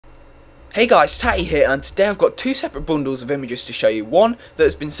Hey guys, Tatty here, and today I've got two separate bundles of images to show you. One that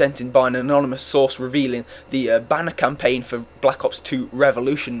has been sent in by an anonymous source revealing the banner campaign for Black Ops 2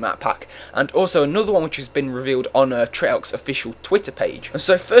 Revolution map pack, and also another one which has been revealed on Treyarch's official Twitter page. And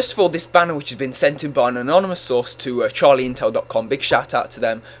so first of all, this banner which has been sent in by an anonymous source to charlieintel.com, big shout out to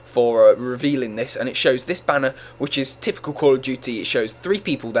them for revealing this, and it shows this banner which is typical Call of Duty. It shows three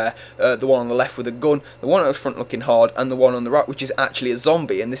people there, the one on the left with a gun, the one at the front looking hard, and the one on the right which is actually a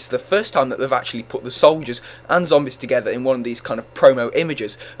zombie. And this is the first time that they've actually put the soldiers and zombies together in one of these kind of promo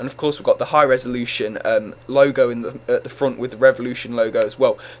images. And of course we've got the high resolution logo at the front with the Revolution logo as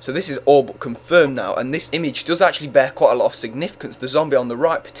well. So this is all but confirmed now, and this image does actually bear quite a lot of significance. The zombie on the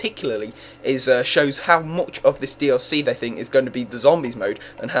right particularly shows how much of this DLC they think is going to be the zombies mode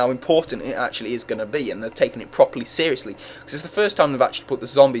and how important it actually is going to be, and they're taking it properly seriously, because it's the first time they've actually put the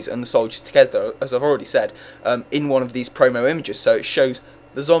zombies and the soldiers together, as I've already said, in one of these promo images. So it shows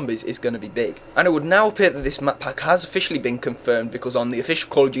the zombies is going to be big. And it would now appear that this map pack has officially been confirmed, because on the official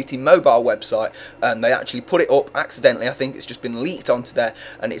Call of Duty mobile website they actually put it up accidentally. I think it's just been leaked onto there,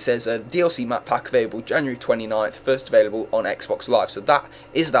 and it says DLC map pack available January 29th, first available on Xbox Live. So that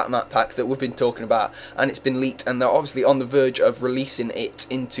is that map pack that we've been talking about, and it's been leaked, and they're obviously on the verge of releasing it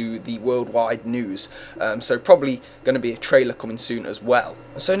into the worldwide news. So probably going to be a trailer coming soon as well.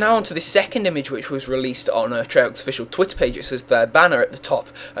 So now onto the second image which was released on Treyarch's official Twitter page. It says their banner at the top,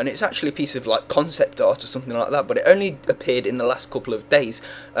 and it's actually a piece of like concept art or something like that, but it only appeared in the last couple of days.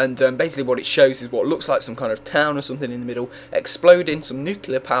 And basically what it shows is what looks like some kind of town or something in the middle exploding, some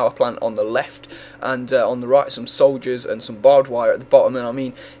nuclear power plant on the left, and on the right some soldiers and some barbed wire at the bottom. And I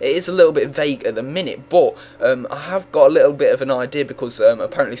mean, it is a little bit vague at the minute, but I have got a little bit of an idea, because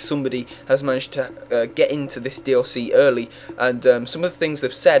apparently somebody has managed to get into this DLC early, and some of the things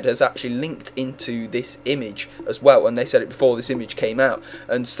they've said has actually linked into this image as well, and they said it before this image came out.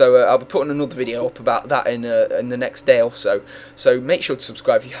 And so I'll be putting another video up about that in the next day or so. So make sure to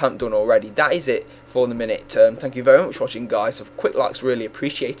subscribe if you haven't done already. That is it for the minute. Thank you very much for watching, guys. Quick likes really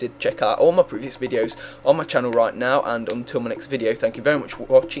appreciated. Check out all my previous videos on my channel right now, and until my next video, thank you very much for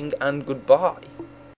watching, and goodbye.